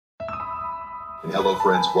Hello,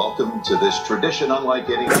 friends. Welcome to this tradition unlike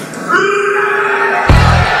any.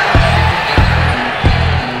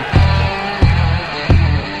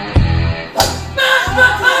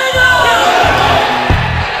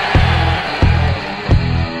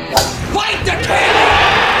 Light the candle!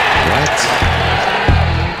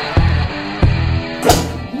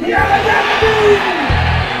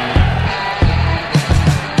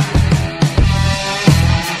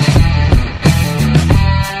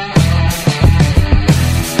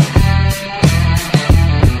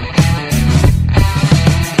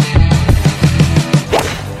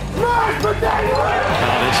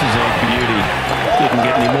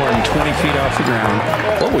 Feet off the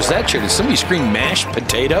ground. What was that, Chair? Did somebody scream mashed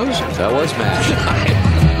potatoes? That was mashed.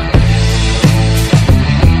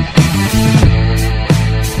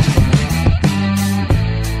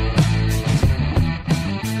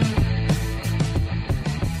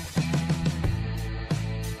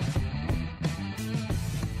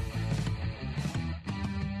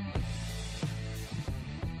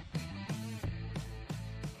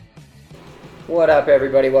 What up,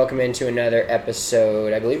 everybody? Welcome into another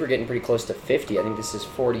episode. I believe we're getting pretty close to 50. I think this is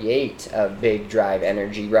 48 of Big Drive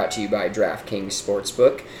Energy, brought to you by DraftKings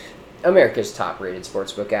Sportsbook, America's top-rated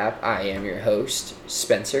sportsbook app. I am your host,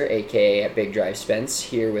 Spencer, a.k.a. at Big Drive Spence,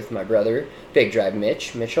 here with my brother, Big Drive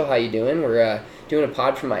Mitch. Mitchell, how you doing? We're doing a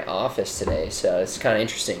pod from my office today, so it's kind of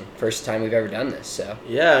interesting. First time we've ever done this, so.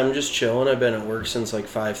 Yeah, I'm just chilling. I've been at work since like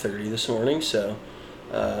 5:30 this morning, so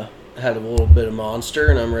had a little bit of Monster,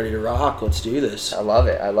 and I'm ready to rock. Let's do this. I love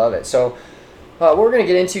it. So, what we're going to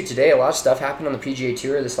get into today, a lot of stuff happened on the PGA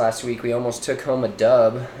Tour this last week. We almost took home a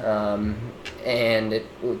dub, and it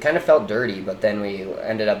kind of felt dirty, but then we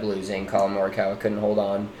ended up losing. Colin Morikawa couldn't hold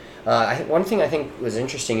on. One thing I think was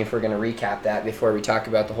interesting, if we're going to recap that before we talk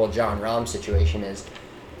about the whole Jon Rahm situation, is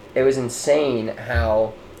it was insane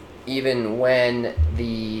how even when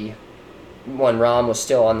Rahm was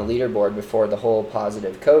still on the leaderboard before the whole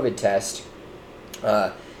positive COVID test,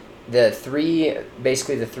 the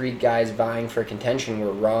three guys vying for contention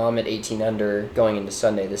were Rahm at 18 under going into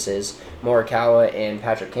Sunday. This is Morikawa and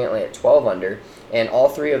Patrick Cantlay at 12 under, and all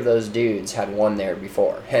three of those dudes had won there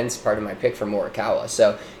before. Hence, part of my pick for Morikawa.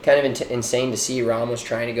 So, kind of insane to see. Rahm was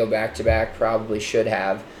trying to go back to back, probably should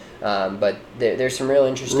have. But there's some real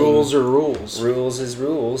interesting... Rules are rules. Rules is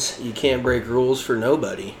rules. You can't break rules for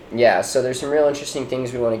nobody. Yeah, so there's some real interesting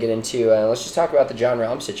things we want to get into. Let's just talk about the Jon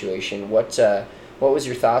Rahm situation. What was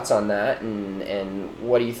your thoughts on that, and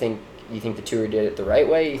what do you think? You think the tour did it the right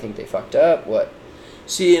way? You think they fucked up? What?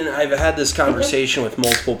 See, and I've had this conversation with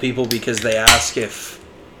multiple people because they ask if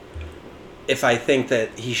I think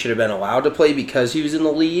that he should have been allowed to play because he was in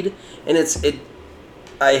the lead, and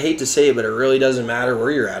I hate to say it, but it really doesn't matter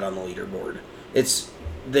where you're at on the leaderboard.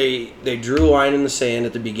 They drew a line in the sand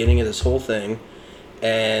at the beginning of this whole thing,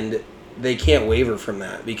 and they can't waver from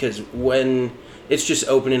that, because when it's just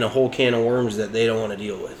opening a whole can of worms that they don't want to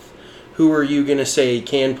deal with. Who are you going to say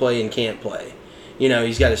can play and can't play? You know,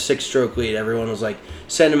 he's got a 6-stroke lead. Everyone was like,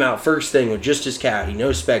 send him out first thing with just his caddy,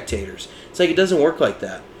 no spectators. It's like, it doesn't work like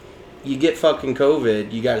that. You get fucking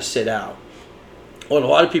COVID, you got to sit out. What a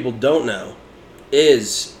lot of people don't know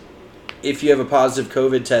is if you have a positive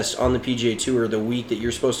COVID test on the PGA Tour the week that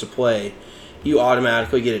you're supposed to play, you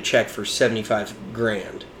automatically get a check for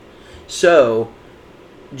 $75,000. So,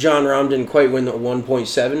 Jon Rahm didn't quite win the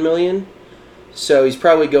 $1.7 million, so he's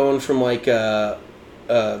probably going from like a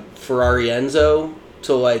Ferrari Enzo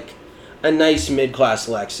to like a nice mid-class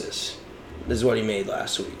Lexus. This is what he made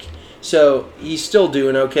last week. So, he's still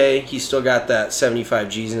doing okay. He's still got that 75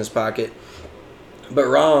 G's in his pocket. But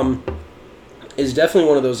Rahm is definitely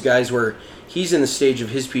one of those guys where he's in the stage of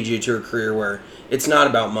his PGA Tour career where it's not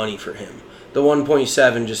about money for him. The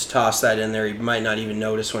 1.7, just toss that in there. He might not even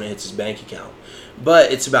notice when it hits his bank account.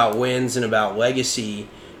 But it's about wins and about legacy,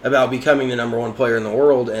 about becoming the number one player in the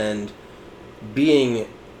world and being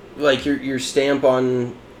like your stamp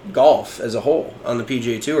on golf as a whole on the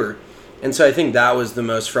PGA Tour. And so I think that was the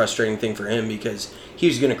most frustrating thing for him, because he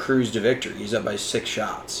was going to cruise to victory. He's up by 6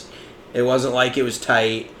 shots. It wasn't like it was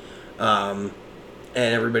tight.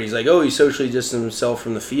 And everybody's like, oh, he socially distanced himself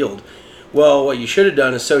from the field. Well, what you should have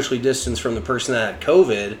done is socially distance from the person that had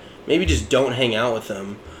COVID. Maybe just don't hang out with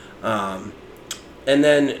them. And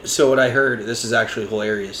then, so what I heard, this is actually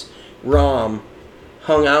hilarious. Rahm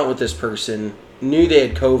hung out with this person, knew they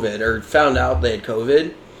had COVID, or found out they had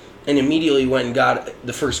COVID, and immediately went and got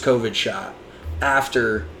the first COVID shot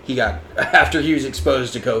after he was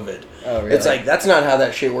exposed to COVID. Oh, really? It's like, that's not how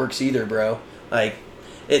that shit works either, bro. Like,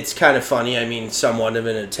 it's kind of funny. I mean, somewhat of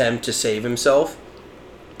an attempt to save himself.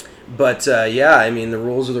 But, yeah, I mean, the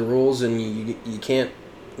rules are the rules, and you can't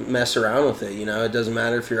mess around with it. It doesn't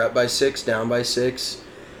matter if you're up by 6, down by 6,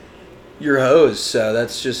 you're hosed. So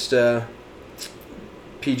that's just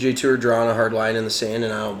PGA Tour drawing a hard line in the sand,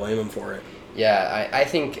 and I don't blame them for it. Yeah, I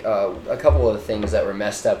think a couple of the things that were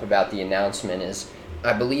messed up about the announcement is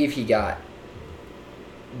I believe he got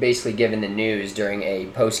basically given the news during a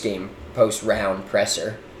post-round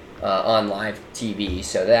presser on live TV.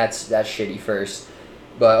 So that's shitty first.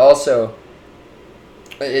 But also,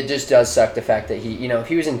 it just does suck the fact that if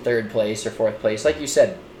he was in 3rd place or 4th place, like you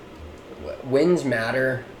said, wins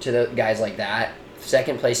matter to the guys like that.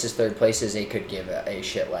 2nd places, 3rd places, they could give a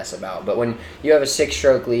shit less about. But when you have a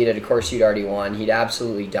 6-stroke lead at a course you'd already won, he'd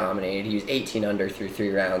absolutely dominated. He was 18 under through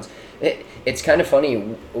 3 rounds. It's kind of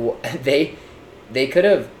funny. They could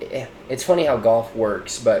have. It's funny how golf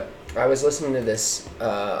works, but I was listening to this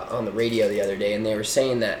on the radio the other day, and they were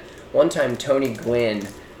saying that one time Tony Gwynn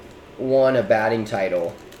won a batting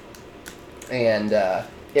title, and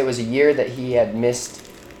it was a year that he had missed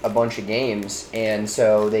a bunch of games, and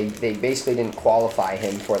so they basically didn't qualify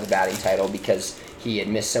him for the batting title because he had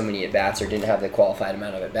missed so many at-bats or didn't have the qualified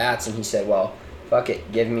amount of at-bats, and he said, well, fuck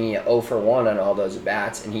it, give me 0 for 1 on all those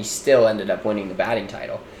at-bats, and he still ended up winning the batting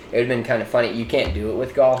title. It would have been kind of funny. You can't do it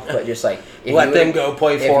with golf, but just like... Let them go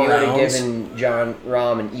play 4 rounds. If you would have given Jon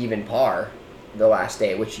Rahm an even par the last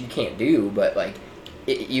day, which you can't do, but like...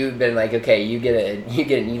 You've been like, okay, you get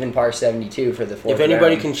an even par 72 for the 4th round. If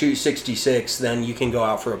anybody can shoot 66, then you can go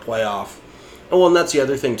out for a playoff. Oh, well, and that's the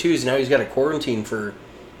other thing, too, is now he's got a quarantine for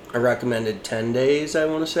a recommended 10 days, I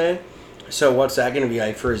want to say. So what's that going to be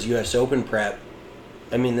like for his U.S. Open prep?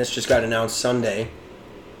 I mean, this just got announced Sunday.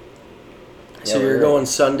 So you're going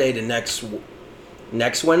Sunday to next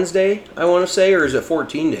Wednesday, I want to say, or is it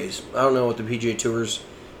 14 days? I don't know what the PGA Tour's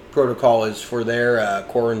protocol is for their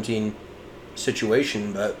quarantine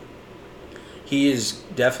situation, but he is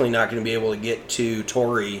definitely not going to be able to get to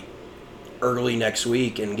Torrey early next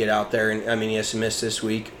week and get out there. And I mean, he has to miss this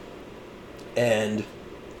week, and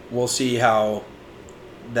we'll see how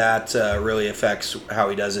that really affects how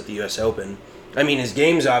he does at the U.S. Open. I mean, his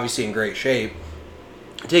game's obviously in great shape.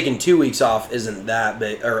 Taking 2 weeks off isn't that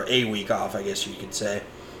big, or a week off, I guess you could say,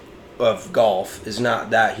 of golf is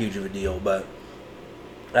not that huge of a deal. But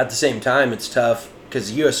at the same time, it's tough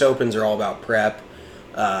because U.S. Opens are all about prep,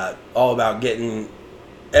 all about getting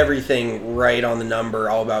everything right on the number,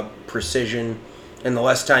 all about precision. And the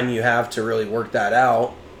less time you have to really work that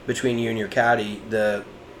out between you and your caddy, the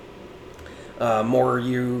more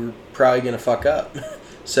you're probably going to fuck up.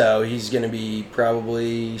 So he's going to be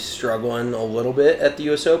probably struggling a little bit at the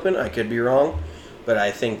U.S. Open. I could be wrong, but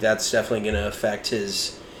I think that's definitely going to affect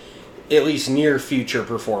his at least near future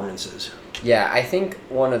performances. Yeah, I think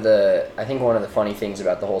one of the funny things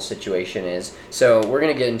about the whole situation is, so we're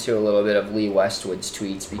going to get into a little bit of Lee Westwood's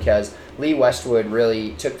tweets, because Lee Westwood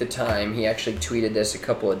really took the time. He actually tweeted this a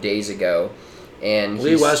couple of days ago, and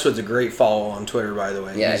Lee Westwood's a great follow on Twitter, by the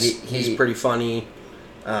way. Yeah, he's pretty funny,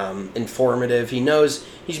 informative.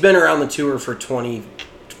 He's been around the tour for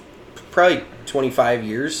probably 25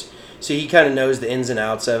 years. So he kind of knows the ins and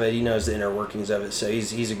outs of it. He knows the inner workings of it. So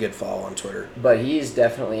he's a good follow on Twitter. But he's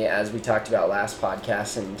definitely, as we talked about last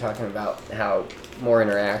podcast and talking about how more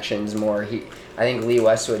interactions, I think Lee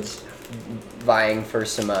Westwood's vying for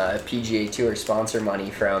some PGA Tour sponsor money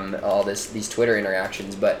from all these Twitter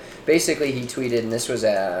interactions. But basically he tweeted, and this was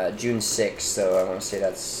June 6th, so I want to say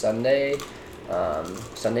that's Sunday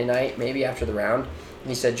night, maybe after the round.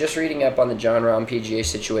 He said, just reading up on the Jon Rahm PGA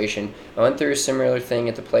situation, I went through a similar thing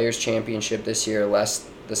at the Players' Championship this year, less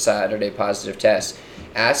the Saturday positive test.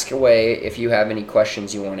 Ask away if you have any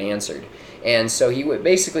questions you want answered. And so he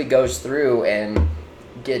basically goes through and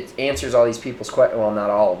answers all these people's questions. Well, not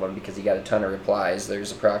all of them, because he got a ton of replies.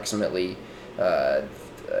 There's approximately, it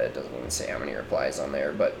doesn't even say how many replies on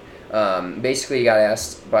there, but basically he got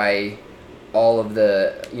asked by all of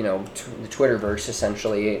the, the Twitterverse,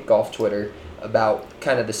 essentially, golf Twitter, about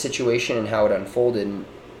kind of the situation and how it unfolded.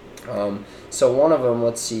 So one of them,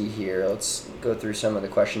 let's see here. Let's go through some of the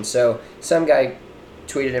questions. So some guy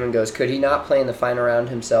tweeted him and goes, could he not play in the final round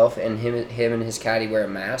himself and him and his caddy wear a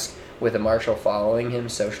mask with a marshal following him,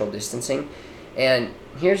 social distancing? And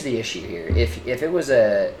here's the issue here. If it was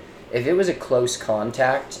a close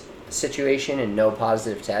contact situation and no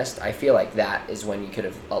positive test, I feel like that is when you could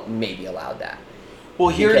have maybe allowed that. Well,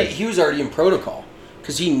 he was already in protocol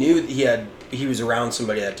because he knew he was around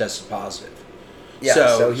somebody that tested positive. Yeah,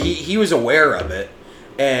 so he was aware of it.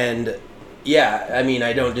 And, yeah, I mean,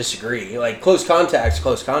 I don't disagree. Like, close contact's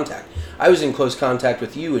close contact. I was in close contact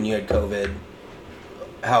with you when you had COVID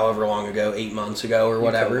however long ago, 8 months ago or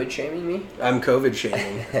whatever. You COVID shaming me? I'm COVID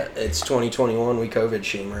shaming. It's 2021. We COVID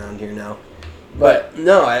shame around here now. But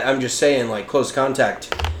no, I'm just saying, like, close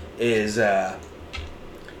contact is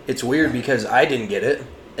it's weird because I didn't get it,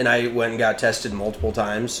 and I went and got tested multiple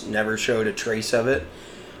times, never showed a trace of it.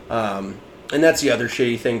 And that's the other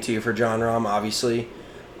shitty thing too for Jon Rahm. Obviously,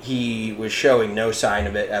 he was showing no sign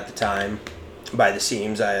of it at the time. By the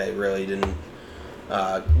seams, I really didn't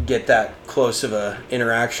get that close of a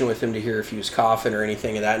interaction with him to hear if he was coughing or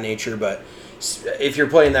anything of that nature. But if you're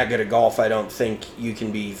playing that good at golf, I don't think you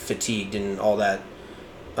can be fatigued and all that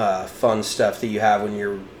fun stuff that you have when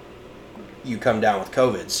you come down with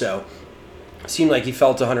COVID. So it seemed like he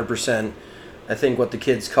felt 100%. I think what the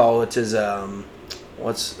kids call it is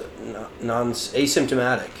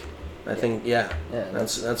asymptomatic. I think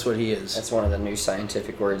that's what he is. That's one of the new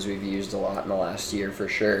scientific words we've used a lot in the last year for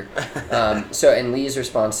sure. So in Lee's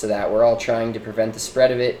response to that, we're all trying to prevent the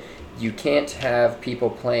spread of it. You can't have people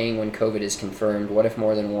playing when COVID is confirmed. What if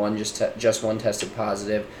more than one, just one tested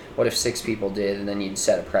positive? What if 6 people did, and then you'd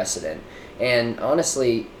set a precedent? And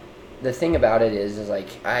honestly, the thing about it is like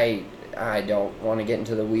I don't want to get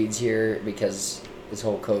into the weeds here because this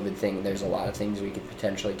whole COVID thing, there's a lot of things we could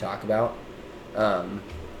potentially talk about.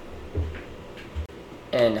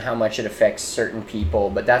 And how much it affects certain people,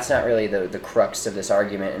 but that's not really the crux of this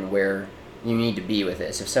argument and where you need to be with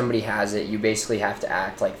this. If somebody has it, you basically have to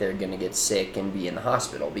act like they're going to get sick and be in the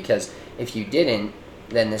hospital, because if you didn't,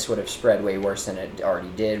 then this would have spread way worse than it already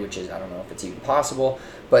did, which is, I don't know if it's even possible,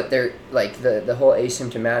 but they're like the whole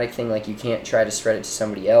asymptomatic thing, like you can't try to spread it to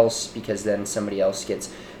somebody else because then somebody else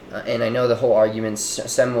gets, and I know the whole arguments,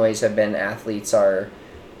 some ways have been athletes are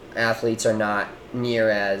not near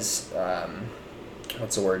as,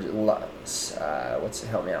 what's the word?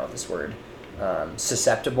 Help me out with this word.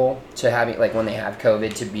 Susceptible to having, like when they have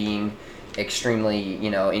COVID, to being extremely,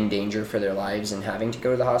 in danger for their lives and having to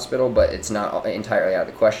go to the hospital. But it's not entirely out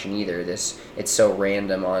of the question either. It's so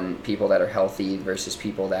random on people that are healthy versus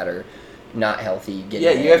people that are not healthy.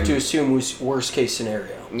 You have to assume worst case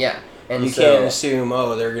scenario. Yeah, and you can't assume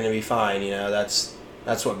they're going to be fine. That's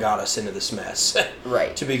what got us into this mess,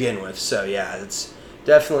 right? To begin with. So yeah, it's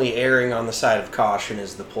definitely erring on the side of caution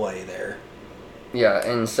is the play there. Yeah,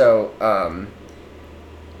 and so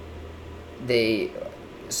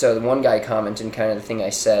so the one guy commented, kind of the thing I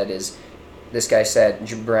said is, this guy said,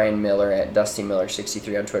 Brian Miller at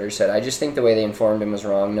DustyMiller63 on Twitter said, I just think the way they informed him was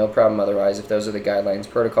wrong. No problem otherwise if those are the guidelines,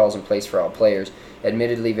 protocols in place for all players.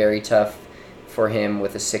 Admittedly very tough for him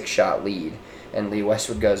with a 6-shot lead. And Lee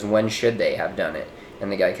Westwood goes, when should they have done it? And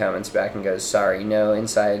the guy comments back and goes, sorry, no,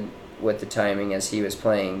 inside with the timing as he was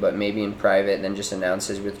playing, but maybe in private, then just announce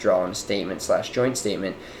his withdrawal in a statement/joint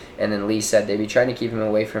statement. And then Lee said they'd be trying to keep him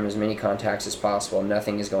away from as many contacts as possible.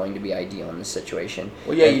 Nothing is going to be ideal in this situation.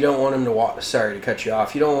 Well, yeah, you don't want him to walk. Sorry to cut you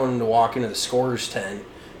off. You don't want him to walk into the scorer's tent,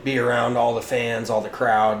 be around all the fans, all the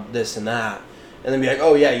crowd, this and that, and then be like,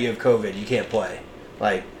 "Oh yeah, you have COVID, you can't play."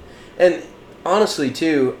 Like, and honestly,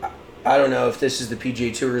 too, I don't know if this is the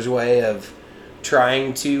PGA Tour's way of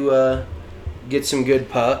trying to get some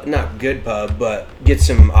not good pub, but get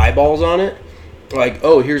some eyeballs on it. Like,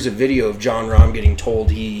 oh, here's a video of Jon Rahm getting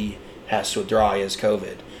told he has to withdraw, he has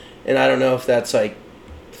COVID. And I don't know if that's like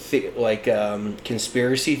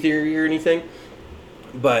conspiracy theory or anything.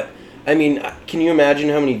 But, I mean, can you imagine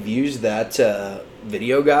how many views that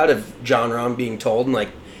video got of Jon Rahm being told, and like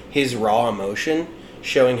his raw emotion,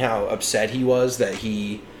 showing how upset he was that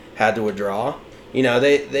he had to withdraw?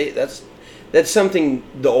 That's something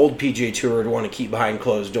the old PGA Tour would want to keep behind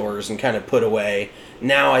closed doors and kind of put away.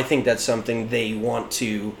 Now I think that's something they want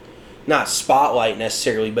to, not spotlight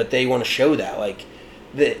necessarily, but they want to show that. Like,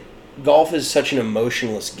 golf is such an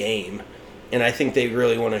emotionless game, and I think they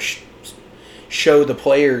really want to show the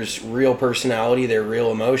players' real personality, their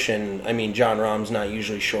real emotion. I mean, Jon Rahm's not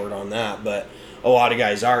usually short on that, but a lot of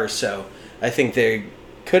guys are, so I think they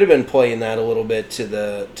could have been playing that a little bit to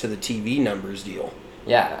the TV numbers deal.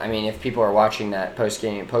 Yeah, I mean, if people are watching that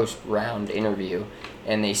post-round interview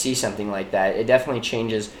and they see something like that, it definitely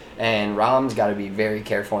changes. And Rahm's got to be very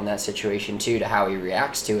careful in that situation, too, to how he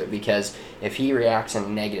reacts to it. Because if he reacts in a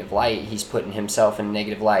negative light, he's putting himself in a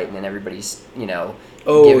negative light, and then everybody's,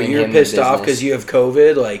 giving you're him pissed off because you have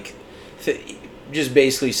COVID? Like, just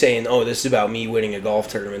basically saying, oh, this is about me winning a golf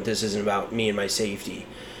tournament. This isn't about me and my safety.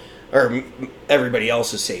 Or everybody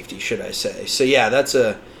else's safety, should I say. So, yeah, that's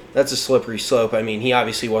a slippery slope. I mean, he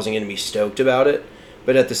obviously wasn't going to be stoked about it,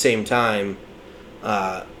 but at the same time,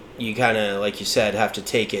 you kind of, like you said, have to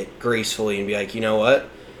take it gracefully and be like, you know what?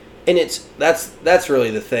 And that's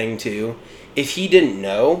really the thing too. If he didn't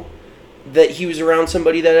know that he was around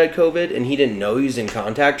somebody that had COVID and he didn't know he was in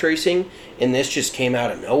contact tracing, and this just came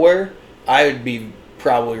out of nowhere, I would be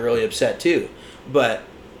probably really upset too. But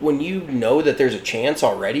when you know that there's a chance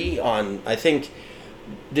already on, I think,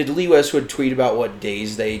 did Lee Westwood tweet about what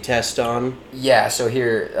days they test on? Yeah, so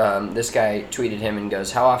here, this guy tweeted him and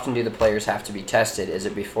goes, "How often do the players have to be tested? Is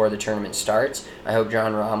it before the tournament starts? I hope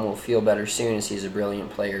Jon Rahm will feel better soon, as he's a brilliant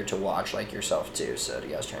player to watch like yourself too." So the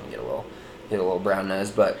guy's trying to get a little brown nose,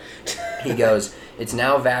 but he goes, "It's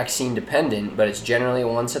now vaccine dependent, but it's generally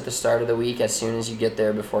once at the start of the week as soon as you get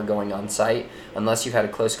there before going on site, unless you've had a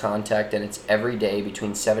close contact, and it's every day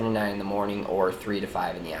between 7 and 9 in the morning or 3 to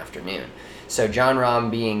 5 in the afternoon." So Jon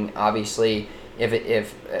Rahm being obviously,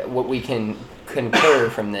 if what we can concur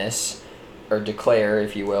from this, or declare,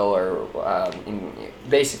 if you will, or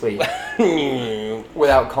basically,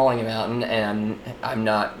 without calling him out, and I'm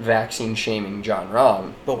not vaccine shaming Jon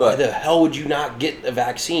Rahm. But why the hell would you not get a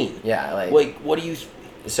vaccine? Yeah, like what do you?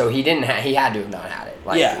 So he didn't. He had to have not had it.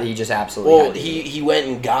 Like, yeah, he just absolutely. Well, had to he went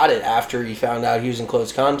and got it after he found out he was in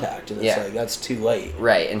close contact, and it's like that's too late.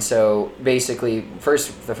 Right, and so basically,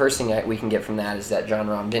 the first thing that we can get from that is that Jon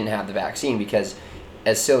Rahm didn't have the vaccine, because,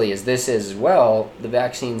 as silly as this is as well, the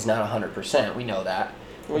vaccine's not 100%. We know that.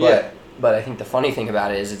 Well, But I think the funny thing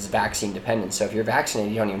about it is it's vaccine dependent. So if you're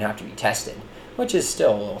vaccinated, you don't even have to be tested, which is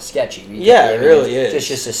still a little sketchy. It really is. It's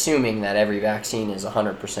just assuming that every vaccine is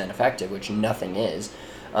 100% effective, which nothing is.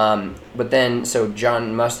 But then, so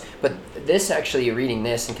John must. But this actually, reading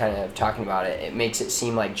this and kind of talking about it, it makes it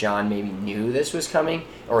seem like John maybe knew this was coming,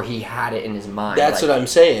 or he had it in his mind. That's what I'm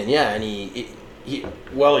saying. Yeah, and he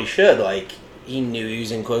should. Like, he knew he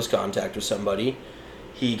was in close contact with somebody.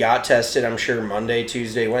 He got tested, I'm sure, Monday,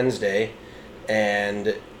 Tuesday, Wednesday,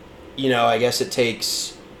 and I guess it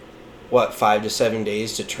takes 5 to 7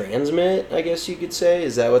 days to transmit, I guess you could say.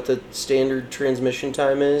 Is that what the standard transmission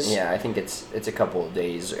time is? Yeah, I think it's a couple of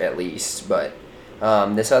days at least. But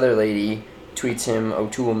this other lady tweets him,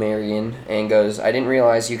 O'Toole Marion, and goes, "I didn't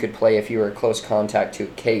realize you could play if you were a close contact to a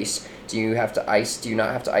case. Do you not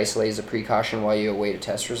have to isolate as a precaution while you await a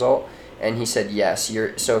test result?" And he said, "Yes.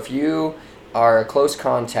 So if you are a close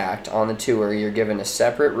contact on the tour, you're given a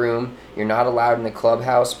separate room. You're not allowed in the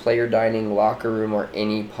clubhouse, player dining, locker room, or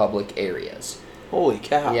any public areas." Holy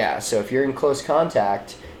cow. Yeah, so if you're in close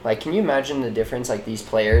contact, like, can you imagine the difference? Like, these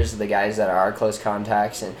players, the guys that are close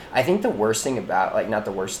contacts, and I think the worst thing about, like, not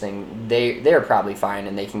the worst thing, they're probably fine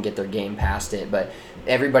and they can get their game past it, but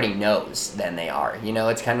everybody knows then they are.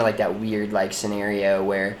 It's kind of like that weird, like, scenario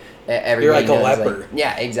where everybody you're like knows, a leper. Like,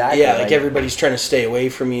 yeah, exactly. Yeah, like everybody's trying to stay away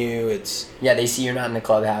from you. Yeah, they see you're not in the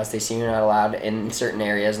clubhouse. They see you're not allowed in certain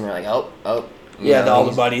areas, and they're like, oh. Yeah, all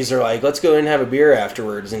the buddies are like, "Let's go in and have a beer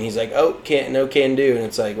afterwards," and he's like, "Oh, can do," and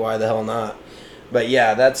it's like, why the hell not? But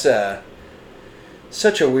yeah, that's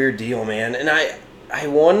such a weird deal, man. And I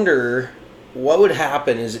wonder what would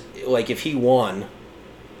happen is, like, if he won,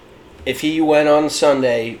 if he went on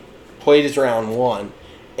Sunday, played his round, won,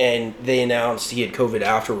 and they announced he had COVID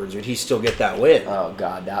afterwards, would he still get that win? Oh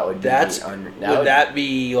God, that would be that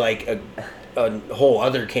be like a whole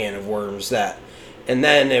other can of worms? And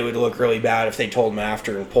then it would look really bad if they told him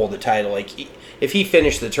after and pulled the title. Like, if he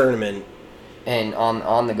finished the tournament and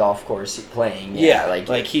on the golf course playing,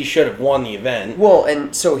 like he should have won the event. Well,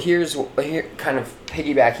 and so here kind of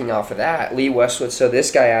piggybacking off of that, Lee Westwood. So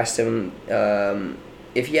this guy asked him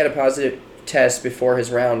if he had a positive test before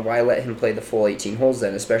his round, why let him play the full 18 holes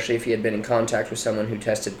then, especially if he had been in contact with someone who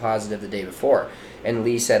tested positive the day before. And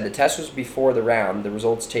Lee said, "The test was before the round. The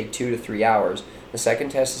results take 2 to 3 hours. The second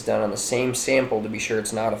test is done on the same sample to be sure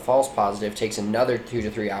it's not a false positive. Takes another 2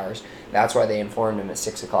 to 3 hours. That's why they informed him at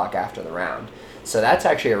 6 o'clock after the round." So that's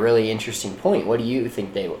actually a really interesting point. What do you think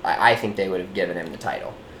I think they would have given him the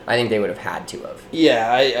title. I think they would have had to have.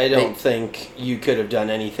 Yeah, I don't think you could have done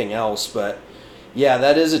anything else, but yeah,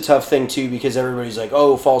 that is a tough thing too, because everybody's like,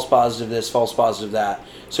 "Oh, false positive this, false positive that."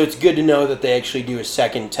 So it's good to know that they actually do a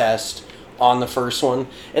second test on the first one.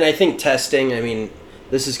 And I think testing, I mean,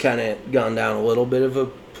 this has kind of gone down a little bit of a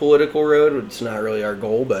political road. It's not really our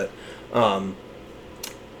goal, but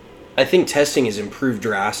I think testing has improved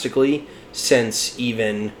drastically since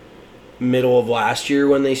even middle of last year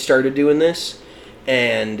when they started doing this.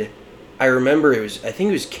 And I remember I think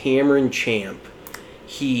it was Cameron Champ.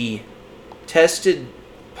 He tested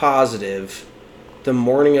positive the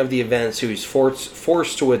morning of the event, so he was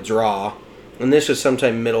forced to withdraw. And this was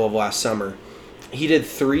sometime middle of last summer. He did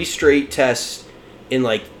 3 straight tests in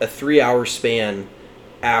like a 3-hour span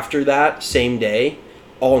after that, same day,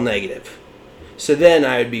 all negative. So then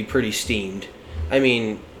I would be pretty steamed. I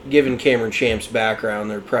mean, given Cameron Champ's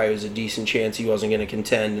background, there probably was a decent chance he wasn't going to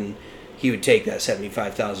contend, and he would take that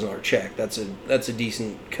 $75,000 check. That's a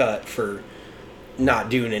decent cut for not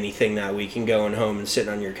doing anything that week and going home and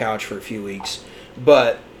sitting on your couch for a few weeks.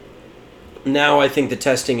 But now I think the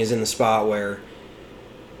testing is in the spot where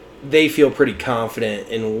they feel pretty confident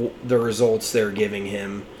in the results they're giving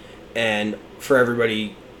him, and for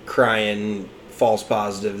everybody crying false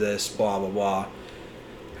positive this blah blah blah,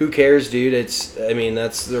 who cares, dude?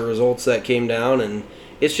 That's the results that came down, and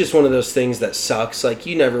it's just one of those things that sucks. Like,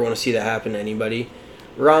 you never want to see that happen to anybody.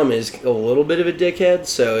 Rahm is a little bit of a dickhead,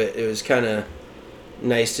 so it was kind of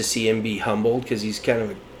nice to see him be humbled, because he's kind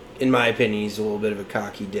of in my opinion, he's a little bit of a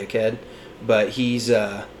cocky dickhead, but he's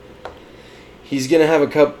gonna have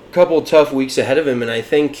a couple tough weeks ahead of him, and I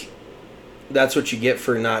think that's what you get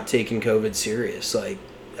for not taking COVID serious. Like,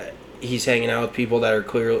 he's hanging out with people that are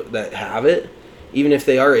clear that have it, even if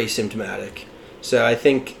they are asymptomatic. So I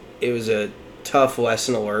think it was a tough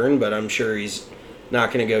lesson to learn, but I'm sure he's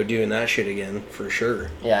not going to go doing that shit again for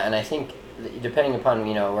sure. Yeah, and I think depending upon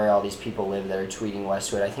where all these people live that are tweeting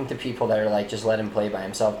Westwood, I think the people that are like, just let him play by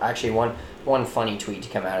himself. Actually, one funny tweet to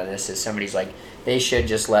come out of this is somebody's like, they should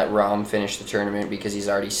just let Rahm finish the tournament because he's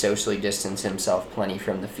already socially distanced himself plenty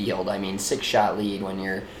from the field. I mean, 6-shot lead when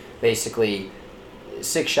you're basically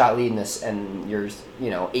 6-shot lead in this, and you're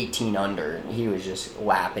 18 under. He was just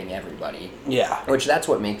lapping everybody. Yeah. Which that's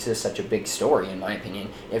what makes this such a big story, in my opinion.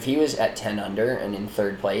 If he was at 10 under and in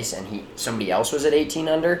third place, and somebody else was at 18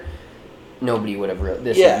 under, nobody would have.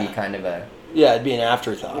 This would be kind of a. Yeah, it'd be an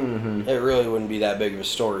afterthought. Mm-hmm. It really wouldn't be that big of a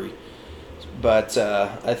story. But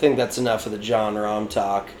I think that's enough of the Jon Rahm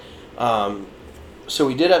talk. So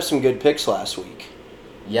we did have some good picks last week.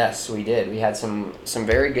 Yes, we did. We had some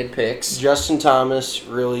very good picks. Justin Thomas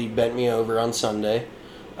really bent me over on Sunday.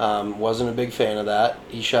 Wasn't a big fan of that.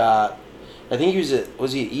 He shot, I think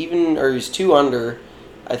was he even, or he was 2 under.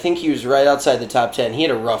 I think he was right outside the top 10. He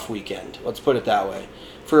had a rough weekend. Let's put it that way.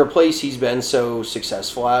 For a place he's been so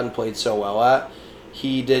successful at and played so well at,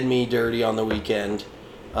 he did me dirty on the weekend,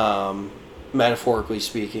 metaphorically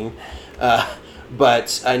speaking.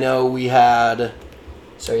 But I know we had...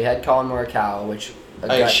 So he had Colin Morikawa, which...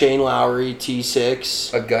 Shane Lowry,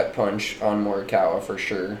 T6. A gut punch on Morikawa for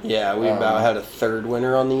sure. Yeah, we about had a third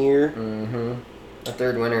winner on the year. Mm-hmm. A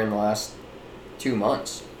third winner in the last 2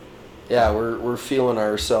 months. Yeah, we're feeling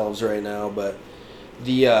ourselves right now, but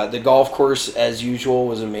the golf course, as usual,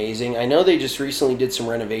 was amazing. I know they just recently did some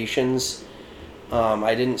renovations.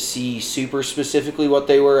 I didn't see super specifically what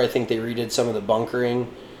they were. I think they redid some of the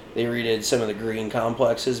bunkering. They redid some of the green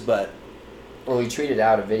complexes, but... Well, we tweeted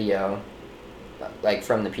out a video... like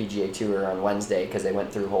from the PGA Tour on Wednesday, because they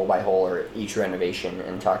went through hole by hole or each renovation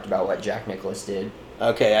and talked about what Jack Nicklaus did.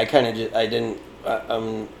 Okay,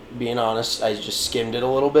 I'm being honest, I just skimmed it a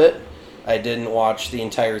little bit. I didn't watch the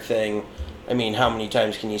entire thing. I mean, how many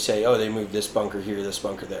times can you say, oh, they moved this bunker here, this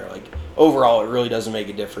bunker there? Like, overall, it really doesn't make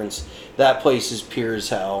a difference. That place is pure as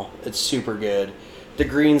hell. It's super good. The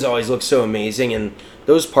greens always look so amazing, and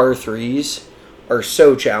those par threes are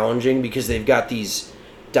so challenging because they've got these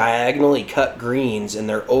diagonally cut greens and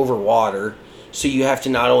they're over water, so you have to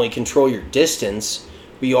not only control your distance,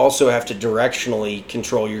 but you also have to directionally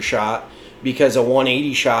control your shot, because a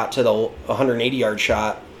 180 shot to the 180 yard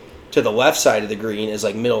shot to the left side of the green is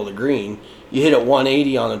like middle of the green. You hit it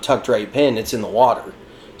 180 on a tucked right pin, it's in the water.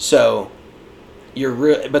 So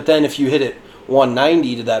but then if you hit it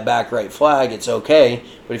 190 to that back right flag, it's okay,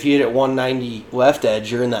 but if you hit it 190 left edge,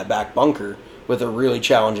 you're in that back bunker with a really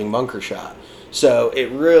challenging bunker shot. So it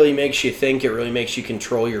really makes you think, it really makes you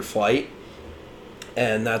control your flight.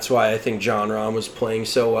 And that's why I think Jon Rahm was playing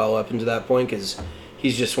so well up until that point, because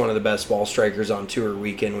he's just one of the best ball strikers on tour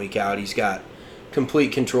week in, week out. He's got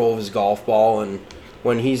complete control of his golf ball, and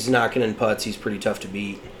when he's knocking in putts, he's pretty tough to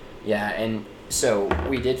beat. Yeah, and so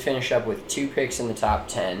we did finish up with 2 picks in the top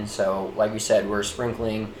 10. So like we said, we're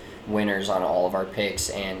sprinkling winners on all of our picks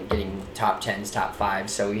and getting top 10s, top 5s.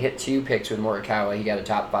 So we hit 2 picks with Morikawa. He got a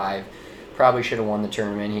top 5. Probably should have won the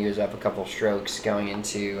tournament. He was up a couple strokes going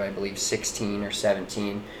into, I believe, 16 or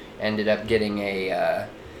 17. Ended up getting a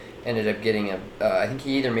I think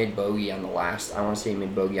he either made bogey on the last. I want to say he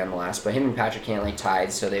made bogey on the last, but him and Patrick Cantlay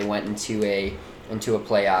tied, so they went into a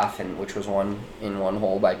playoff, and which was won in 1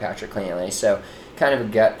 hole by Patrick Cantlay. So kind of a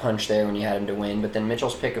gut punch there when you had him to win. But then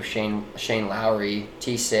Mitchell's pick of Shane Lowry,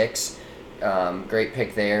 T6, great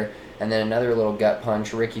pick there. And then another little gut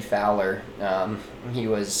punch, Ricky Fowler.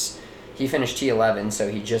 He finished T11,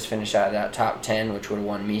 so he just finished out of that top 10, which would have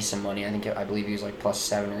won me some money. I believe he was like plus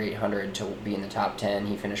 700 or 800 to be in the top 10.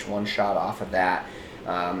 He finished 1 shot off of that.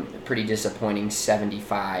 Pretty disappointing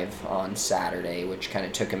 75 on Saturday, which kind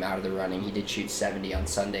of took him out of the running. He did shoot 70 on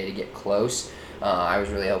Sunday to get close. I was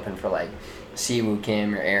really hoping for like Siwoo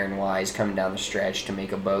Kim or Aaron Wise coming down the stretch to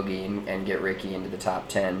make a bogey and get Ricky into the top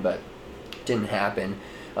 10, but didn't happen.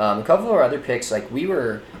 A couple of our other picks, like we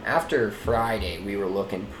were After Friday, we were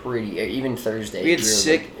looking pretty. Even Thursday, We had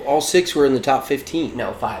all 6 were in the top 15.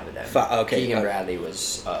 No, 5 of them. Okay. Keegan Bradley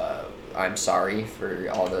was. I'm sorry for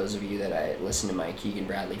all those of you that I listened to my Keegan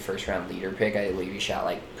Bradley first round leader pick. I believe he shot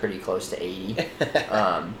like pretty close to 80.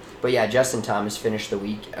 But yeah, Justin Thomas finished the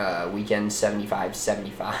weekend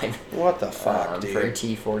 75-75. What the fuck, dude? For a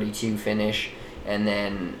T42 finish. And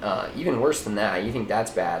then even worse than that, you think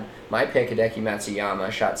that's bad. My pick, Hideki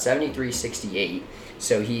Matsuyama, shot 73-68.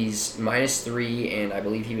 So he's -3, and I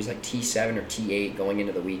believe he was like T7 or T8 going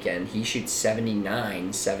into the weekend. He shoots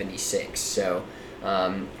 79-76. So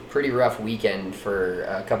pretty rough weekend for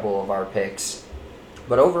a couple of our picks.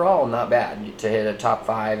 But overall, not bad to hit a top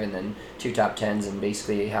 5 and then 2 top 10s and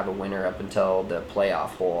basically have a winner up until the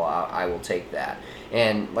playoff hole. I will take that.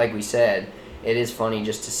 And like we said, it is funny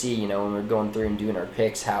just to see, when we're going through and doing our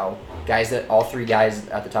picks, how all 3 guys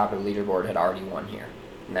at the top of the leaderboard had already won here.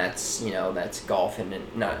 And that's, that's golf in a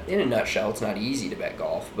nutshell. It's not easy to bet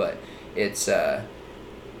golf, but it's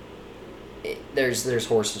there's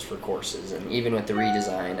horses for courses. And even with the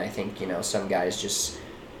redesign, I think, some guys just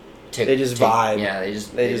vibe. Yeah, they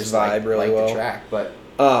just vibe really well. The track, but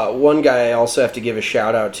one guy I also have to give a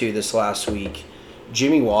shout out to this last week,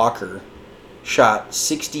 Jimmy Walker. Shot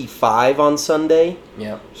 65 on Sunday.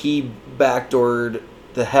 Yep. He backdoored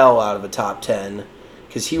the hell out of a top 10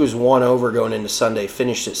 because he was 1 over going into Sunday,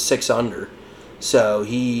 finished at 6 under. So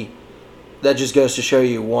that just goes to show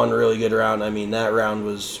you one really good round. I mean, that round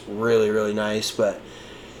was really, really nice, but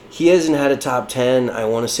he hasn't had a top 10, I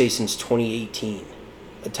want to say, since 2018.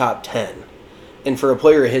 A top 10. And for a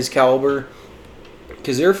player of his caliber,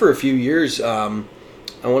 because there for a few years, I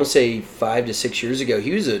want to say 5 to 6 years ago,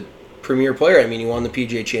 he was a premier player. I mean, he won the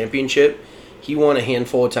PGA Championship. He won a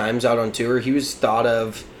handful of times out on tour. He was thought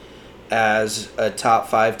of as a top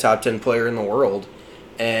 5, top 10 player in the world.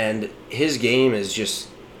 And his game has just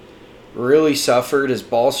really suffered. His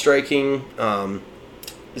ball striking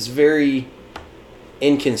is very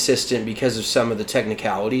inconsistent because of some of the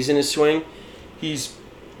technicalities in his swing. He's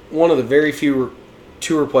one of the very few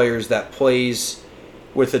tour players that plays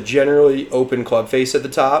with a generally open club face at the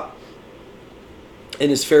top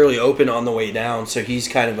and is fairly open on the way down. So he's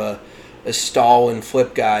kind of a stall and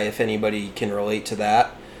flip guy, if anybody can relate to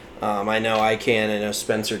that. I know I can. I know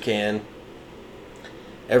Spencer can.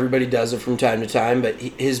 Everybody does it from time to time, but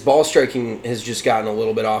his ball striking has just gotten a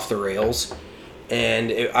little bit off the rails,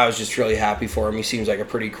 and I was just really happy for him. He seems like a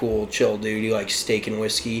pretty cool, chill dude. He likes steak and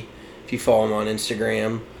whiskey, if you follow him on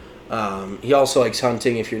Instagram. He also likes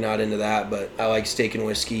hunting, if you're not into that, but I like steak and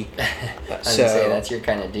whiskey. So that's your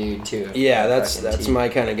kind of dude too. Yeah, that's my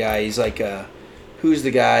kind of guy. He's like who's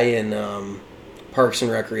the guy in Parks and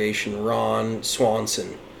Recreation? Ron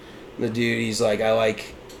Swanson. The dude, he's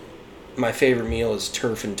like, my favorite meal is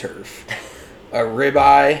turf and turf. A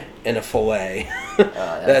ribeye and a fillet.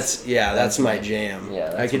 That's my jam.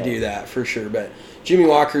 Yeah, I could do that for sure. But Jimmy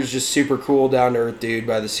Walker's just super cool, down to earth dude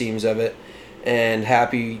by the seams of it, and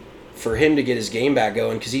happy for him to get his game back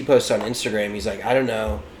going, because he posts on Instagram. He's like, I don't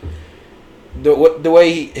know, the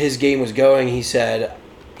way his game was going, he said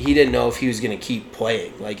he didn't know if he was going to keep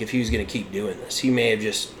playing, like if he was going to keep doing this. He may have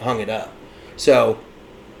just hung it up. So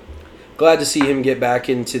glad to see him get back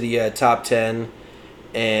into the top 10,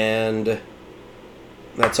 and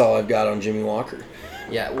that's all I've got on Jimmy Walker.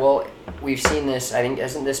 Yeah, well, we've seen this. I think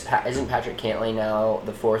isn't Patrick Cantlay now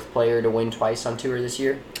the 4th player to win twice on tour this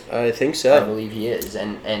year? I think so. I believe he is,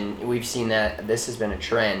 and we've seen that this has been a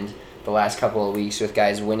trend the last couple of weeks with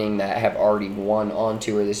guys winning that have already won on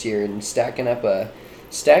tour this year, and stacking up a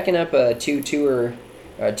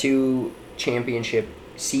 2 championship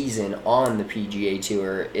season on the PGA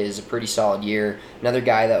Tour is a pretty solid year. Another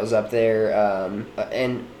guy that was up there,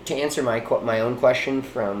 and to answer my own question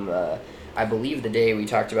from I believe the day we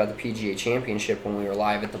talked about the PGA Championship when we were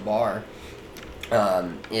live at the bar,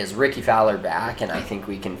 is Ricky Fowler back? And I think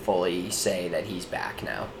we can fully say that he's back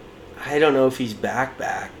now. I don't know if he's back,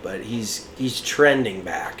 but he's trending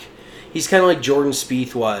back. He's kind of like Jordan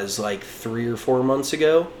Spieth was like 3 or 4 months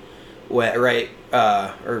ago, right?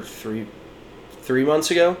 Or 3 months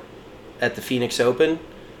ago at the Phoenix Open,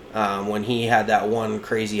 when he had that one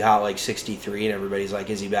crazy hot like 63, and everybody's like,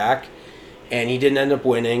 is he back? And he didn't end up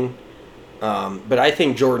winning. But I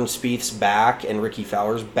think Jordan Spieth's back and Ricky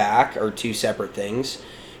Fowler's back are 2 separate things.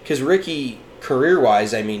 Because Ricky,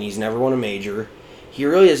 career-wise, I mean, he's never won a major. He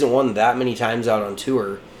really hasn't won that many times out on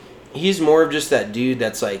tour. He's more of just that dude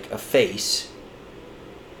that's like a face.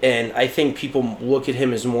 And I think people look at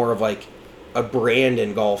him as more of like a brand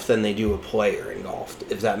in golf than they do a player in golf,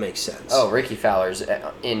 if that makes sense. Oh, Ricky Fowler's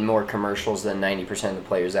in more commercials than 90% of the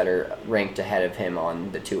players that are ranked ahead of him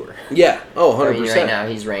on the tour. Yeah. Oh, 100%. I mean, right now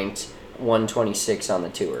he's ranked 126 on the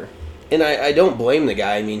tour. And I don't blame the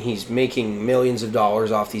guy. I mean, he's making millions of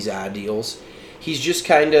dollars off these ad deals. He's just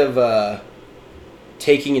kind of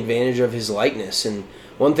taking advantage of his likeness. And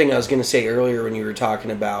one thing I was going to say earlier when you were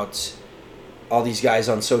talking about all these guys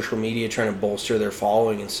on social media trying to bolster their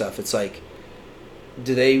following and stuff, it's like,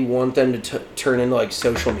 do they want them to turn into like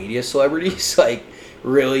social media celebrities? Like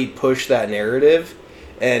really push that narrative?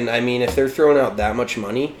 And I mean, if they're throwing out that much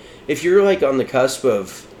money, if you're like on the cusp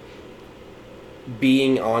of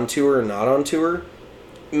being on tour or not on tour,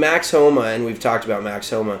 Max Homa, and we've talked about Max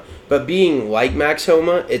Homa, but being like Max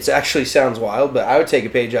Homa, it actually sounds wild, but I would take a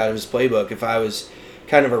page out of his playbook if I was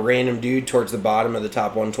kind of a random dude towards the bottom of the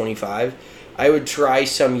top 125. I would try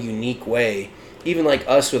some unique way, even like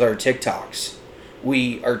us with our TikToks.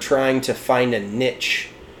 We are trying to find a niche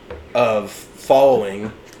of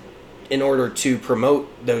following in order to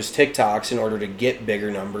promote those TikToks in order to get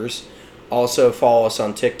bigger numbers. Also, follow us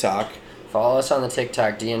on TikTok. Follow us on the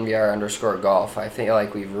TikTok, DNVR_golf. I feel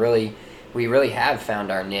like we really have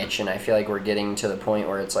found our niche, and I feel like we're getting to the point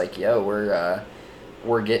where it's like, yo,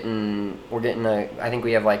 we're getting I think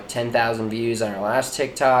we have like 10,000 views on our last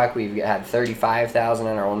TikTok. We've had 35,000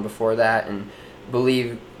 on our one before that, and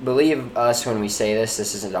believe us when we say this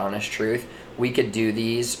is an honest truth. We could do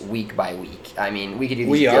these week by week. I mean, we could do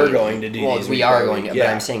these We daily. are going to do well, these we week are by going week, to, yeah.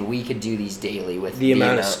 but I'm saying we could do these daily with the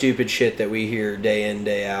amount of stupid shit that we hear day in,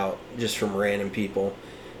 day out, just from random people.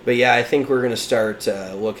 But yeah, I think we're going to start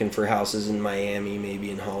looking for houses in Miami,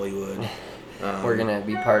 maybe in Hollywood. We're going to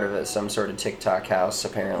be part of some sort of TikTok house,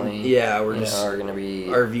 apparently. Yeah, we're going to be...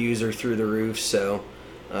 Our views are through the roof, so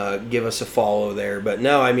give us a follow there. But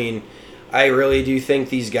no, I mean, I really do think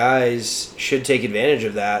these guys should take advantage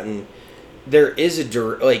of that, and there is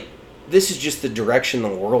this is just the direction the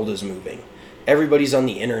world is moving. Everybody's on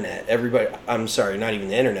the internet. Not even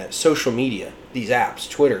the internet. Social media, these apps,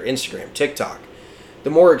 Twitter, Instagram, TikTok. The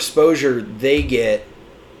more exposure they get,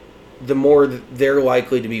 the more they're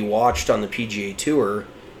likely to be watched on the PGA Tour,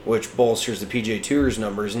 which bolsters the PGA Tour's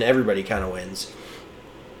numbers, and everybody kind of wins.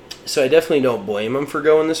 So I definitely don't blame them for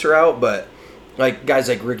going this route, but like guys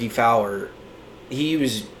like Ricky Fowler,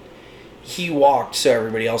 he walked so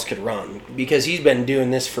everybody else could run because he's been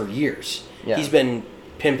doing this for years. Yeah. He's been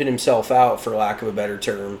pimping himself out, for lack of a better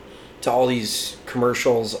term, to all these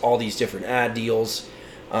commercials, all these different ad deals,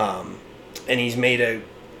 and he's made a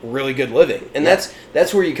really good living. And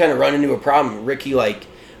that's where you kind of run into a problem. Ricky, like,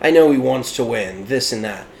 I know he wants to win, this and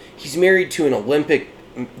that. He's married to an Olympic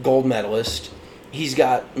gold medalist. He's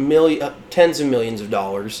got tens of millions of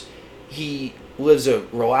dollars. He lives a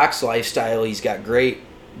relaxed lifestyle. He's got great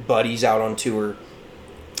buddies out on tour.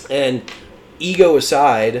 And ego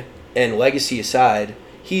aside and legacy aside,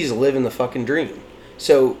 he's living the fucking dream.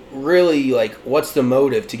 So really, like, what's the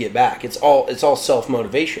motive to get back? It's all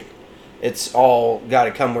self-motivation. It's all got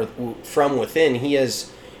to come from within. He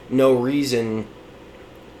has no reason.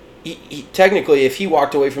 He technically, if he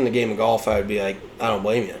walked away from the game of golf, I would be like, I don't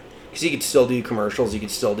blame you. Because he could still do commercials. He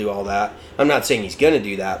could still do all that. I'm not saying he's going to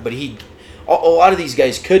do that, but a lot of these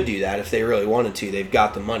guys could do that if they really wanted to. They've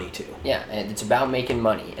got the money to. Yeah, and it's about making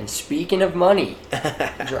money. And speaking of money,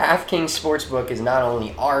 DraftKings Sportsbook is not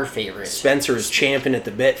only our favorite. Spencer is champing at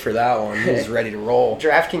the bit for that one. He's ready to roll.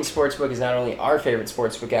 DraftKings Sportsbook is not only our favorite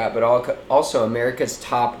sportsbook app, but also America's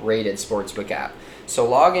top-rated sportsbook app. So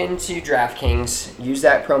log into DraftKings, use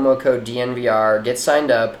that promo code DNVR, get signed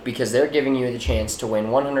up, because they're giving you the chance to win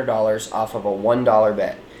 $100 off of a $1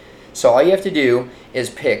 bet. So all you have to do is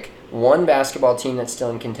pick one basketball team that's still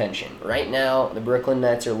in contention. Right now, the Brooklyn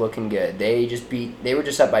Nets are looking good. They were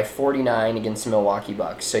just up by 49 against the Milwaukee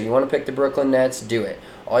Bucks. So you want to pick the Brooklyn Nets, do it.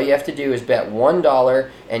 All you have to do is bet $1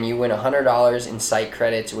 and you win $100 in site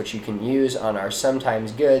credits, which you can use on our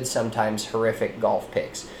sometimes good, sometimes horrific golf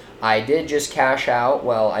picks. I did just cash out.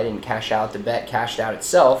 Well, I didn't cash out. The bet cashed out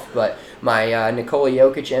itself, but my Nikola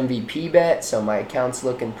Jokic MVP bet, so my account's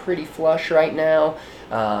looking pretty flush right now.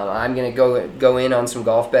 I'm going to go in on some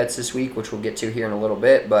golf bets this week, which we'll get to here in a little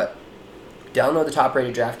bit, but download the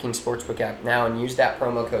top-rated DraftKings Sportsbook app now and use that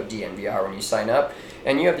promo code DNVR when you sign up,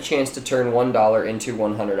 and you have the chance to turn $1 into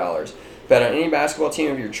 $100. Bet on any basketball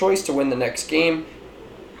team of your choice to win the next game,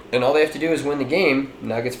 and all they have to do is win the game.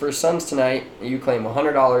 Nuggets vs. Suns tonight. You claim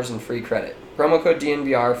 $100 in free credit. Promo code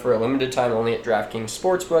DNVR for a limited time only at DraftKings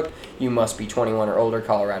Sportsbook. You must be 21 or older,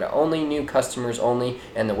 Colorado only, new customers only,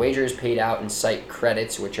 and the wager is paid out in site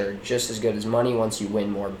credits, which are just as good as money once you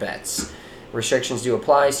win more bets. Restrictions do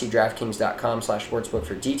apply. See DraftKings.com/sportsbook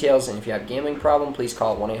for details. And if you have a gambling problem, please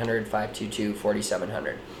call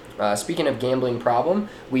 1-800-522-4700. Speaking of gambling problem,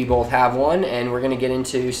 we both have one, and we're going to get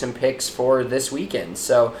into some picks for this weekend.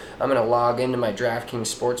 So I'm going to log into my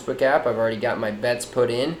DraftKings Sportsbook app. I've already got my bets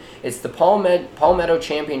put in. It's the Palmetto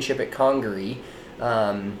Championship at Congaree.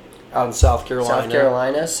 Out in South Carolina. South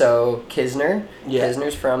Carolina, so Kisner. Yeah.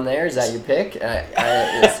 Kisner's from there. Is that your pick?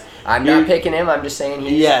 I'm not picking him. I'm just saying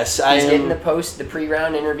he's getting the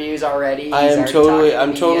pre-round interviews already. I'm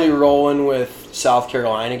totally rolling with South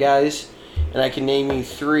Carolina guys, and I can name you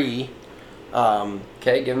 3.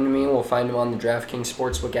 Okay, give them to me. We'll find them on the DraftKings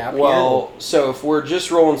Sportsbook app. Well, so if we're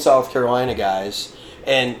just rolling South Carolina guys,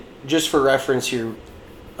 and just for reference here,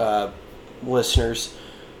 listeners,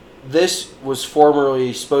 this was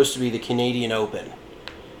formerly supposed to be the Canadian Open.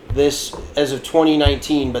 This, as of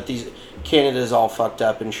 2019, but Canada's all fucked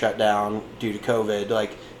up and shut down due to COVID.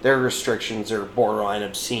 Like, their restrictions are borderline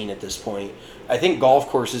obscene at this point. I think golf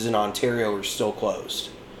courses in Ontario are still closed.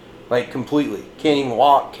 Like, completely. Can't even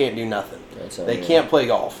walk, can't do nothing. They can't play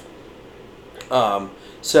golf.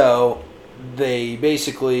 So, they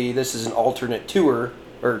basically, this is an alternate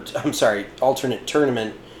alternate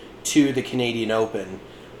tournament to the Canadian Open.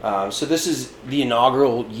 So this is the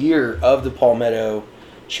inaugural year of the Palmetto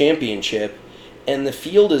Championship, and the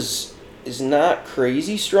field is not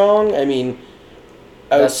crazy strong. I mean,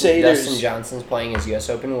 I would say Dustin Johnson's playing his U.S.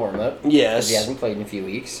 Open warm-up. Yes. Because he hasn't played in a few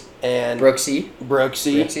weeks. And Brooksy's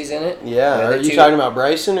in it. Yeah. Are you talking about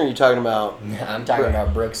Bryson, or are you talking about... I'm talking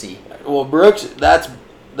about Brooksy. Well, Brooks, that's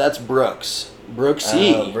Brooks.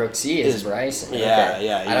 Brooksy. Oh, Brooksy is Bryson. Yeah, okay.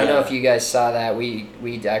 yeah. I don't know if you guys saw that. We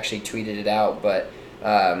actually tweeted it out, but...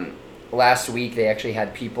 last week they actually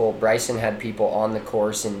had Bryson had people on the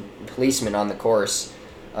course and policemen on the course.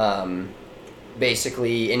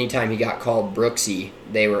 Basically, anytime he got called Brooksy,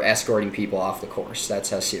 they were escorting people off the course. That's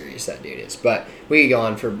how serious that dude is. But we could go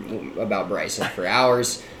on about Bryson for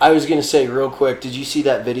hours. I was going to say real quick, did you see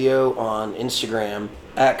that video on Instagram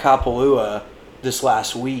at Kapalua this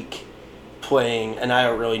last week playing, and I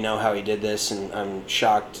don't really know how he did this, and I'm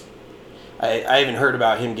shocked. I haven't heard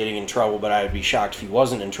about him getting in trouble, but I would be shocked if he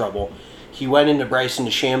wasn't in trouble. He went into Bryson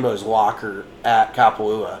DeChambeau's locker at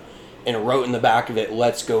Kapalua and wrote in the back of it,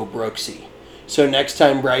 "Let's go Brooksy." So next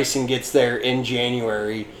time Bryson gets there in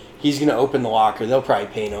January, he's going to open the locker. They'll probably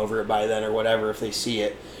paint over it by then or whatever if they see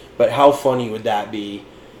it. But how funny would that be?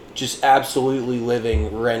 Just absolutely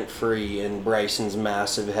living rent-free in Bryson's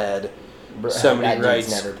massive head. Somebody writes,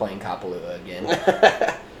 never playing Kapalua again.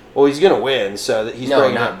 Well, he's going to win, so that he's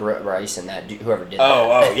not Bryson, whoever did that.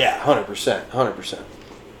 Oh, yeah, 100%.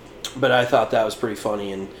 But I thought that was pretty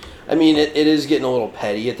funny, and I mean, it is getting a little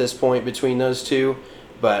petty at this point between those two,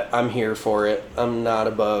 but I'm here for it. I'm not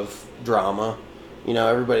above drama. You know,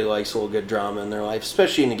 everybody likes a little good drama in their life,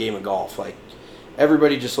 especially in the game of golf. Like,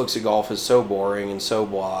 everybody just looks at golf as so boring and so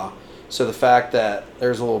blah. So the fact that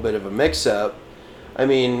there's a little bit of a mix-up, I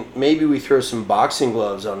mean, maybe we throw some boxing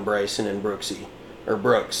gloves on Bryson and Brooksy. Or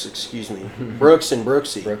Brooks, excuse me. Brooks and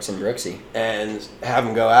Brooksy. And have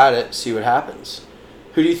them go at it, see what happens.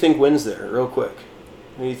 Who do you think wins there, real quick?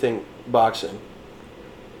 Who do you think boxing?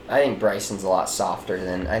 I think Bryson's a lot softer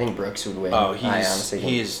than... I think Brooks would win. Oh, he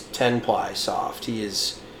is 10-ply soft. He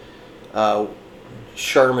is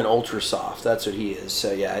Charmin Ultra Soft. That's what he is.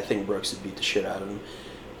 So, yeah, I think Brooks would beat the shit out of him.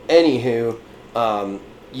 Anywho,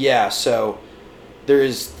 so there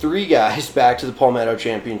is 3 guys back to the Palmetto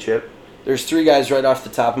Championship. There's 3 guys right off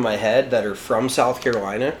the top of my head that are from South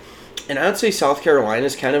Carolina. And I would say South Carolina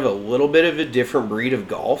is kind of a little bit of a different breed of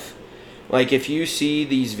golf. Like, if you see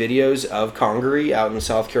these videos of Congaree out in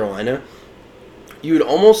South Carolina, you would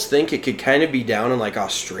almost think it could kind of be down in, like,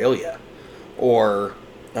 Australia. Or,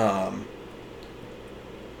 I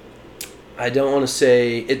don't want to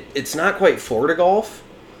say... It's not quite Florida golf.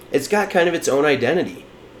 It's got kind of its own identity.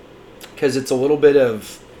 Because it's a little bit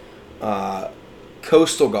of...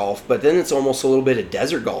 coastal golf, but then it's almost a little bit of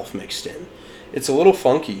desert golf mixed in. It's a little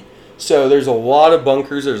funky. So there's a lot of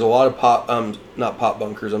bunkers. There's a lot of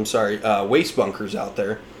waste bunkers out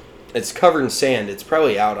there. It's covered in sand. It's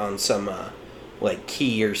probably out on some like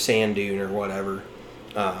key or sand dune or whatever,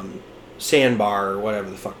 sandbar or whatever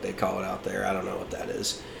the fuck they call it out there. I don't know what that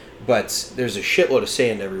is, but there's a shitload of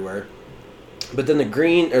sand everywhere. But then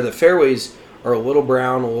the fairways are a little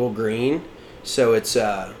brown, a little green, so it's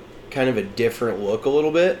kind of a different look a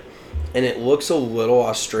little bit, and it looks a little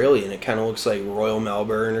Australian. It kind of looks like Royal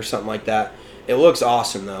Melbourne or something like that. It looks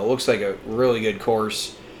awesome though. It looks like a really good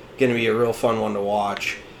course. Going to be a real fun one to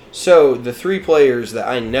watch. So the 3 players that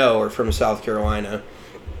I know are from South Carolina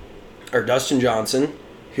are Dustin Johnson,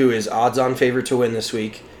 who is odds-on favorite to win this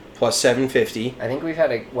week, plus 750. I think we've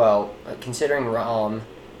had considering Rahm,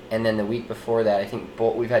 and then the week before that, I think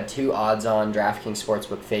we've had 2 odds-on DraftKings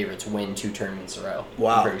Sportsbook favorites win 2 tournaments in a row.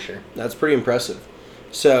 Wow. I'm pretty sure. That's pretty impressive.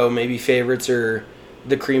 So maybe favorites are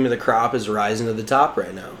the cream of the crop is rising to the top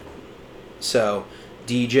right now. So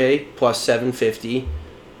DJ plus 750.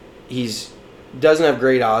 He's doesn't have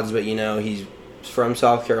great odds, but he's from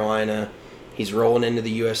South Carolina. He's rolling into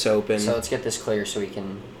the U.S. Open. So let's get this clear so we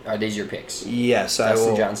can. Are these your picks? Yes, I will.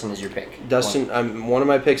 Dustin Johnson is your pick. One of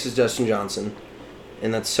my picks is Dustin Johnson,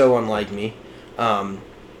 and that's so unlike me. I'm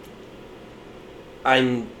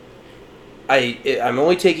only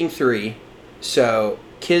taking 3, so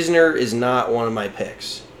Kisner is not one of my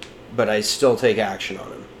picks, but I still take action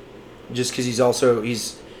on him, just because he's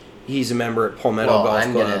a member at Palmetto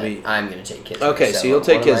Golf Club. I'm gonna take Kisner. Okay, so you'll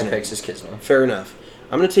take Kisner. One of my picks is Kisner. Fair enough.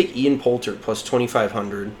 I'm gonna take Ian Poulter plus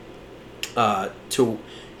 2,500.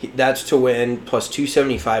 That's to win plus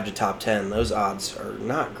 275 to top 10. Those odds are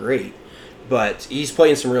not great, but he's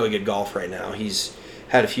playing some really good golf right now. He's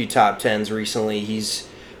had a few top 10s recently. He's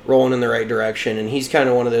rolling in the right direction, and he's kind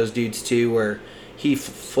of one of those dudes too where he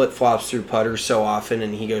flip-flops through putters so often,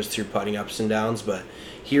 and he goes through putting ups and downs, but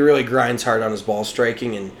he really grinds hard on his ball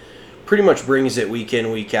striking and pretty much brings it week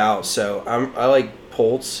in, week out. So I like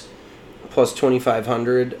Poltz plus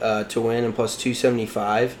 2,500 to win and plus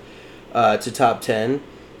 275 to top 10.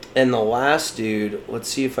 And the last dude, let's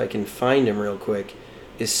see if I can find him real quick,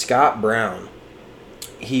 is Scott Brown.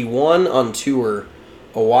 He won on tour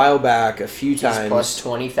a while back a few times. Plus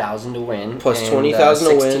 20,000 to win. Plus 20,000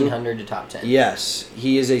 to win. 1,600 to top 10. Yes,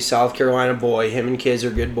 he is a South Carolina boy. Him and Kiz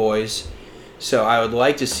are good boys. So I would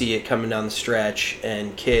like to see it coming down the stretch,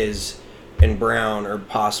 and Kiz and Brown are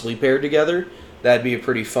possibly paired together. That'd be a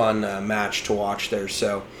pretty fun match to watch there.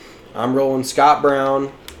 So I'm rolling Scott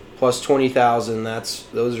Brown plus 20,000.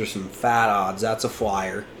 Those are some fat odds. That's a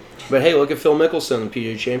flyer. But hey, look at Phil Mickelson in the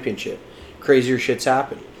PGA Championship. Crazier shit's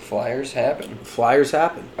happen. Flyers happen. Flyers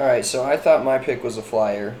happen. All right, so I thought my pick was a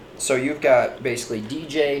flyer. So you've got basically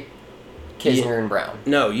DJ, Kisner, and Brown.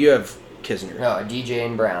 No, you have Kisner. No, DJ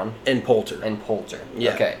and Brown. And Poulter.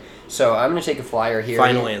 Yeah. Okay. So I'm going to take a flyer here.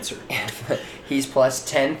 Final answer. He's plus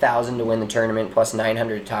 10,000 to win the tournament, plus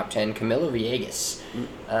 900 to top 10. Camilo Villegas.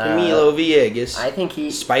 Villegas. I think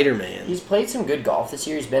Spider-Man. He's played some good golf this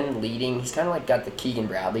year. He's been leading. He's kind of like got the Keegan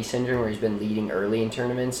Bradley syndrome where he's been leading early in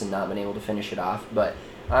tournaments and not been able to finish it off. But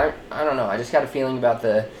I don't know. I just got a feeling about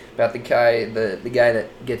the guy that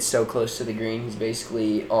gets so close to the green. He's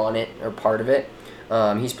basically on it or part of it.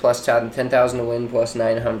 He's plus 10,000 to win, plus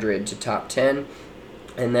 900 to top 10.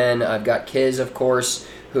 And then I've got Kiz, of course,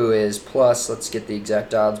 who is plus, let's get the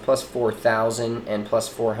exact odds, plus 4,000 and plus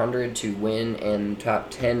 400 to win and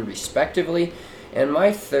top 10 respectively. And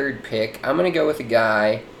my third pick, I'm going to go with a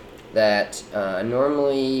guy that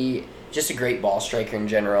normally just a great ball striker in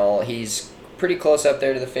general. He's pretty close up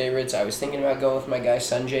there to the favorites. I was thinking about going with my guy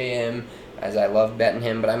Sanjay M, as I love betting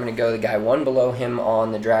him, but I'm going to go the guy one below him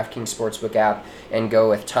on the DraftKings Sportsbook app and go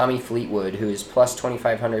with Tommy Fleetwood, who is plus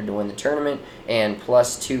 2,500 to win the tournament and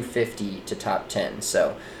plus 250 to top 10.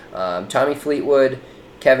 So Tommy Fleetwood,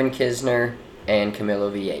 Kevin Kisner, and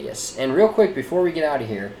Camilo Villegas. And real quick, before we get out of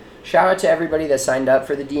here, shout out to everybody that signed up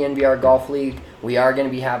for the DNVR Golf League. We are going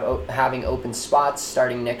to be having open spots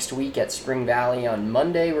starting next week at Spring Valley on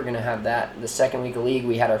Monday. We're going to have that the second week of league.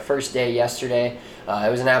 We had our first day yesterday. It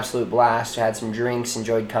was an absolute blast. Had some drinks,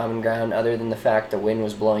 enjoyed common ground, other than the fact the wind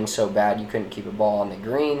was blowing so bad you couldn't keep a ball on the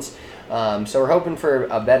greens. So we're hoping for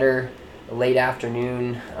a better late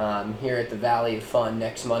afternoon here at the Valley of Fun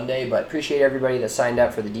next Monday. But appreciate everybody that signed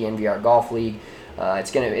up for the DNVR Golf League.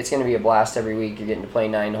 It's gonna be a blast every week. You're getting to play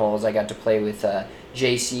 9 holes. I got to play with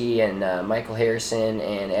JC and Michael Harrison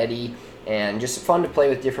and Eddie, and just fun to play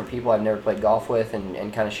with different people I've never played golf with, and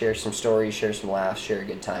kind of share some stories, share some laughs, share a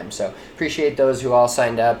good time. So appreciate those who all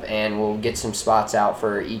signed up, and we'll get some spots out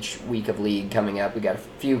for each week of league coming up. We got a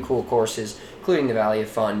few cool courses, including the Valley of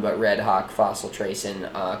Fun, but Red Hawk, Fossil Trace, and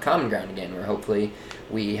Common Ground again, where hopefully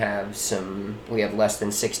we have less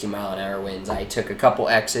than 60-mile-an-hour winds. I took a couple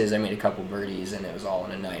X's, I made a couple birdies, and it was all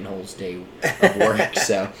in a 9-holes day of work.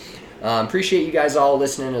 So appreciate you guys all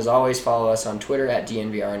listening. As always, follow us on Twitter at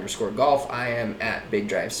DNVR_golf. I am at Big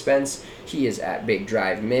Drive Spence. He is at Big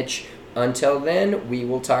Drive Mitch. Until then, we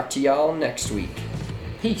will talk to y'all next week.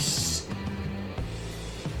 Peace.